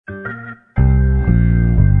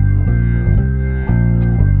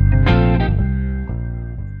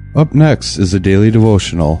Up next is a daily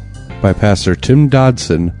devotional by Pastor Tim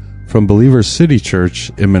Dodson from Believers City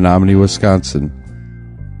Church in Menominee, Wisconsin.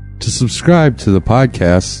 To subscribe to the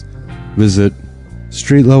podcast, visit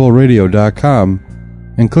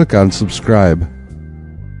streetlevelradio.com and click on subscribe.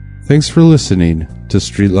 Thanks for listening to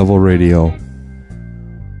Street Level Radio.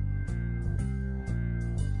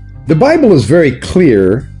 The Bible is very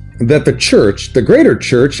clear that the church, the greater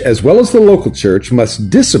church, as well as the local church,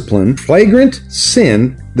 must discipline flagrant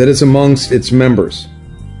sin that is amongst its members.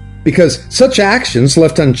 Because such actions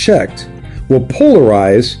left unchecked will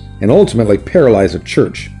polarize and ultimately paralyze a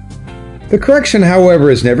church. The correction,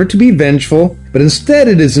 however, is never to be vengeful, but instead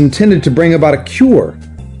it is intended to bring about a cure.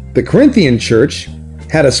 The Corinthian church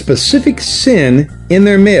had a specific sin in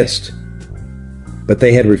their midst, but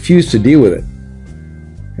they had refused to deal with it.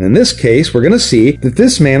 And in this case, we're going to see that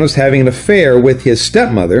this man was having an affair with his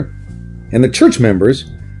stepmother, and the church members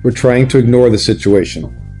were trying to ignore the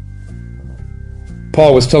situation.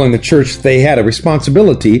 Paul was telling the church they had a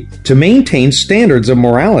responsibility to maintain standards of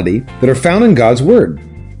morality that are found in God's Word.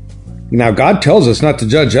 Now, God tells us not to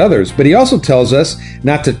judge others, but He also tells us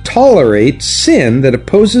not to tolerate sin that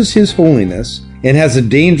opposes His holiness and has a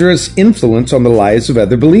dangerous influence on the lives of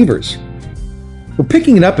other believers. We're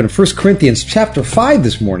picking it up in 1 Corinthians chapter 5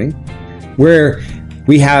 this morning, where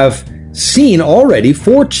we have seen already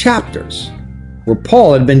 4 chapters where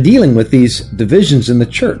Paul had been dealing with these divisions in the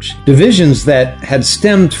church, divisions that had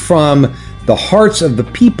stemmed from the hearts of the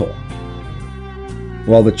people.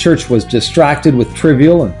 While the church was distracted with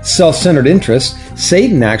trivial and self-centered interests,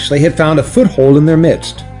 Satan actually had found a foothold in their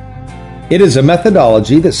midst. It is a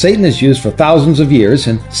methodology that Satan has used for thousands of years,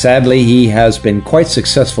 and sadly he has been quite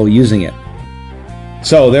successful using it.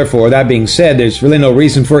 So, therefore, that being said, there's really no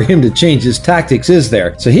reason for him to change his tactics, is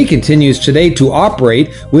there? So he continues today to operate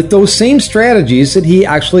with those same strategies that he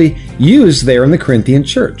actually used there in the Corinthian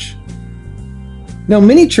church. Now,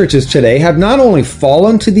 many churches today have not only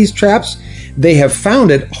fallen to these traps, they have found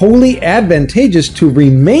it wholly advantageous to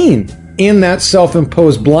remain in that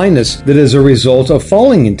self-imposed blindness that is a result of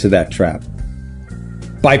falling into that trap.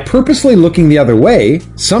 By purposely looking the other way,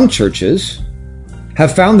 some churches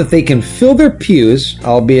have found that they can fill their pews,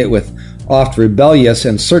 albeit with oft rebellious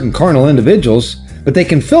and certain carnal individuals, but they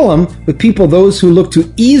can fill them with those who look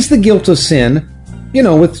to ease the guilt of sin,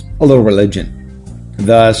 with a little religion.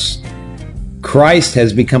 Thus, Christ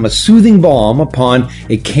has become a soothing balm upon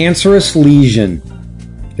a cancerous lesion,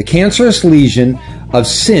 the cancerous lesion of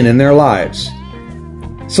sin in their lives.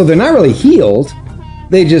 So they're not really healed,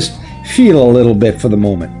 they just feel a little bit for the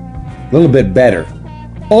moment, a little bit better.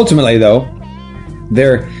 Ultimately, though,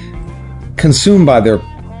 they're consumed by their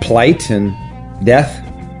plight, and death,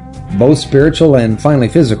 both spiritual and finally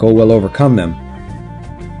physical, will overcome them.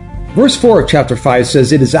 Verse 4 of chapter 5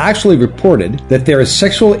 says, "It is actually reported that there is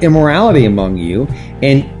sexual immorality among you,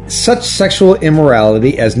 and such sexual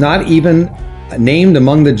immorality as not even named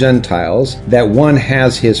among the Gentiles, that one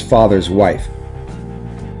has his father's wife."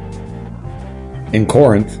 In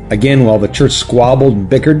Corinth, again, while the church squabbled and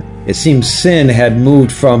bickered, it seems sin had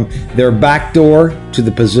moved from their back door to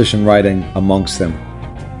the position right in amongst them.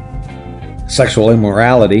 Sexual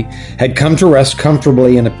immorality had come to rest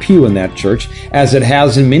comfortably in a pew in that church, as it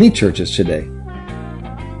has in many churches today.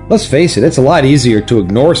 Let's face it, it's a lot easier to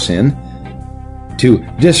ignore sin, to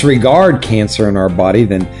disregard cancer in our body,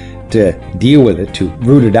 than to deal with it, to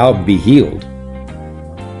root it out and be healed.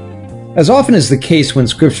 As often is the case when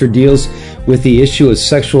Scripture deals with the issue of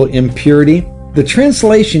sexual impurity, the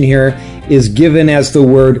translation here is given as the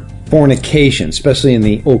word fornication, especially in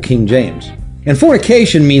the Old King James. And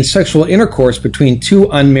fornication means sexual intercourse between 2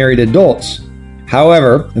 unmarried adults.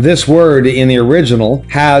 However, this word in the original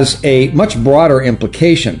has a much broader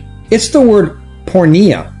implication. It's the word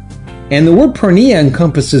porneia. And the word porneia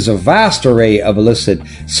encompasses a vast array of illicit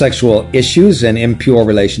sexual issues and impure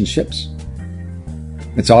relationships.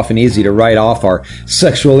 It's often easy to write off our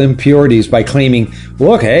sexual impurities by claiming,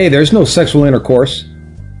 look, hey, there's no sexual intercourse.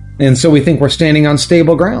 And so we think we're standing on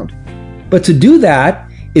stable ground. But to do that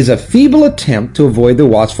is a feeble attempt to avoid the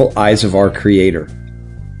watchful eyes of our Creator.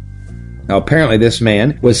 Now, apparently this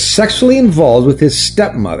man was sexually involved with his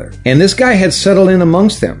stepmother, and this guy had settled in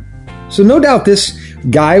amongst them. So no doubt this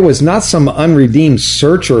guy was not some unredeemed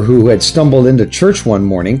searcher who had stumbled into church one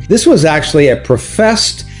morning. This was actually a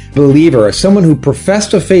professed believer, someone who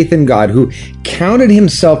professed a faith in God, who counted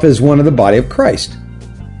himself as one of the body of Christ.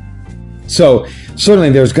 So certainly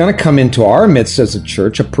there's going to come into our midst as a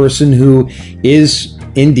church a person who is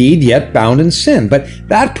indeed yet bound in sin. But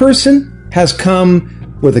that person has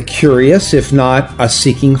come with a curious, if not a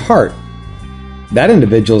seeking heart. that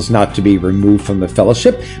individual is not to be removed from the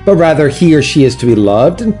fellowship, but rather he or she is to be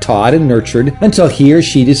loved and taught and nurtured until he or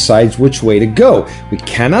she decides which way to go. We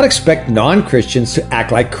cannot expect non-Christians to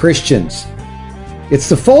act like Christians. It's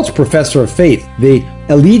the false professor of faith, the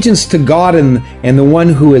allegiance to God and the one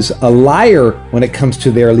who is a liar when it comes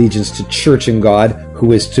to their allegiance to church and God,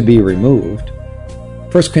 who is to be removed.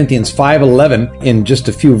 1 Corinthians 5:11, in just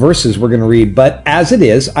a few verses we're going to read, "But as it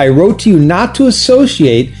is, I wrote to you not to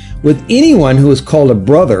associate with anyone who is called a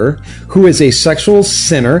brother, who is a sexual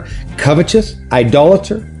sinner, covetous,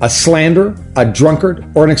 idolater, a slanderer, a drunkard,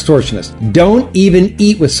 or an extortionist. Don't even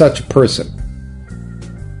eat with such a person."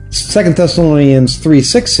 2 Thessalonians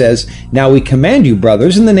 3:6 says, "Now we command you,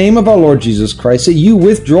 brothers, in the name of our Lord Jesus Christ, that you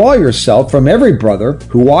withdraw yourself from every brother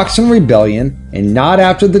who walks in rebellion and not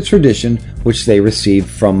after the tradition which they received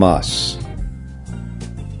from us."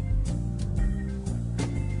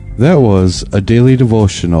 That was a daily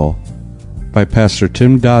devotional by Pastor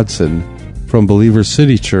Tim Dodson from Believer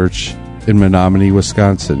City Church in Menominee,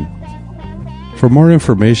 Wisconsin. For more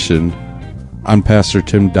information on Pastor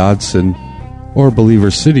Tim Dodson or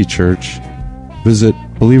Believer City Church, visit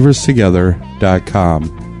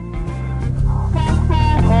believerstogether.com.